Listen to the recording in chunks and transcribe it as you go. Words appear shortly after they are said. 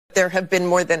There have been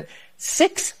more than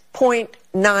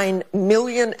 6.9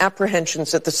 million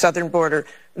apprehensions at the southern border.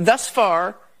 Thus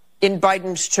far, in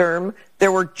Biden's term,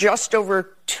 there were just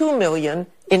over 2 million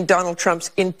in Donald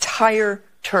Trump's entire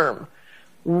term.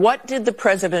 What did the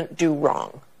president do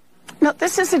wrong? No,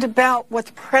 this isn't about what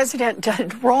the president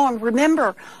did wrong.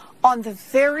 Remember, on the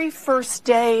very first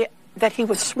day that he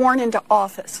was sworn into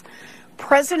office,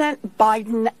 President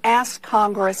Biden asked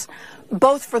Congress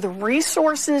both for the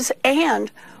resources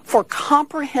and for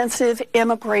comprehensive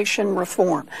immigration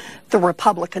reform. The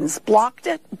Republicans blocked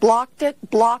it. Donald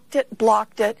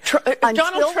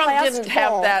Trump didn't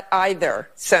have that either,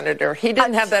 Senator. He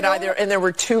didn't have that either, and there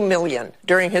were 2 million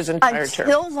during his entire term.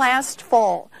 Until last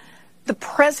fall, the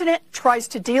president tries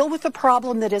to deal with the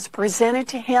problem that is presented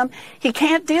to him. He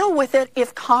can't deal with it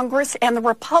if Congress and the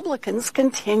Republicans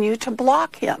continue to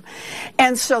block him.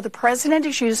 And so the president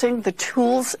is using the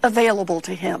tools available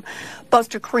to him, both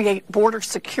to create border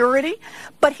security,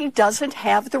 but he doesn't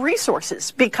have the resources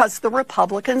because the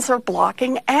Republicans are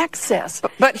blocking access.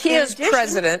 But he is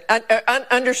president.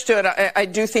 Understood. I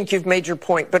do think you've made your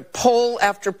point. But poll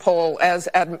after poll, as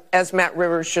Matt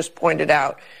Rivers just pointed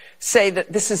out, say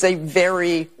that this is a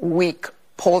very weak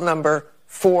poll number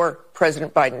for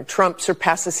President Biden. Trump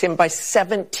surpasses him by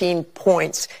 17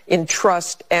 points in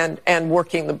trust and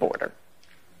working the border.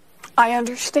 I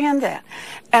understand that.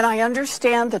 And I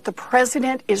understand that the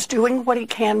president is doing what he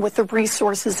can with the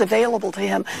resources available to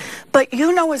him. But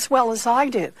you know as well as I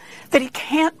do that he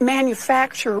can't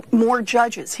manufacture more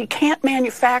judges. He can't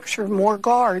manufacture more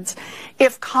guards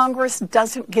if Congress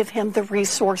doesn't give him the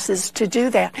resources to do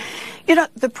that. You know,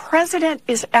 the president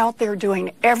is out there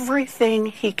doing everything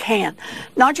he can,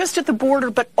 not just at the border,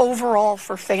 but overall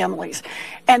for families.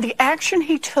 And the action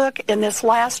he took in this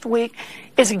last week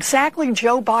is exactly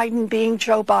Joe Biden being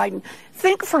Joe Biden.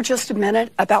 Think for just a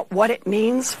minute about what it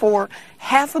means for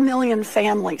 500,000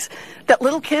 families, that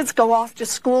little kids go off to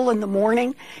school in the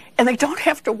morning and they don't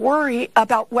have to worry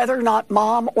about whether or not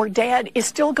mom or dad is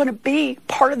still going to be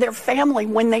part of their family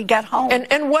when they get home.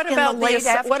 And what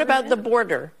about the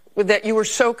border that you were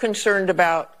so concerned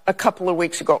about a couple of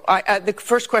weeks ago? The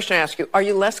first question I ask you, are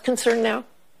you less concerned now?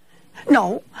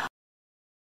 No,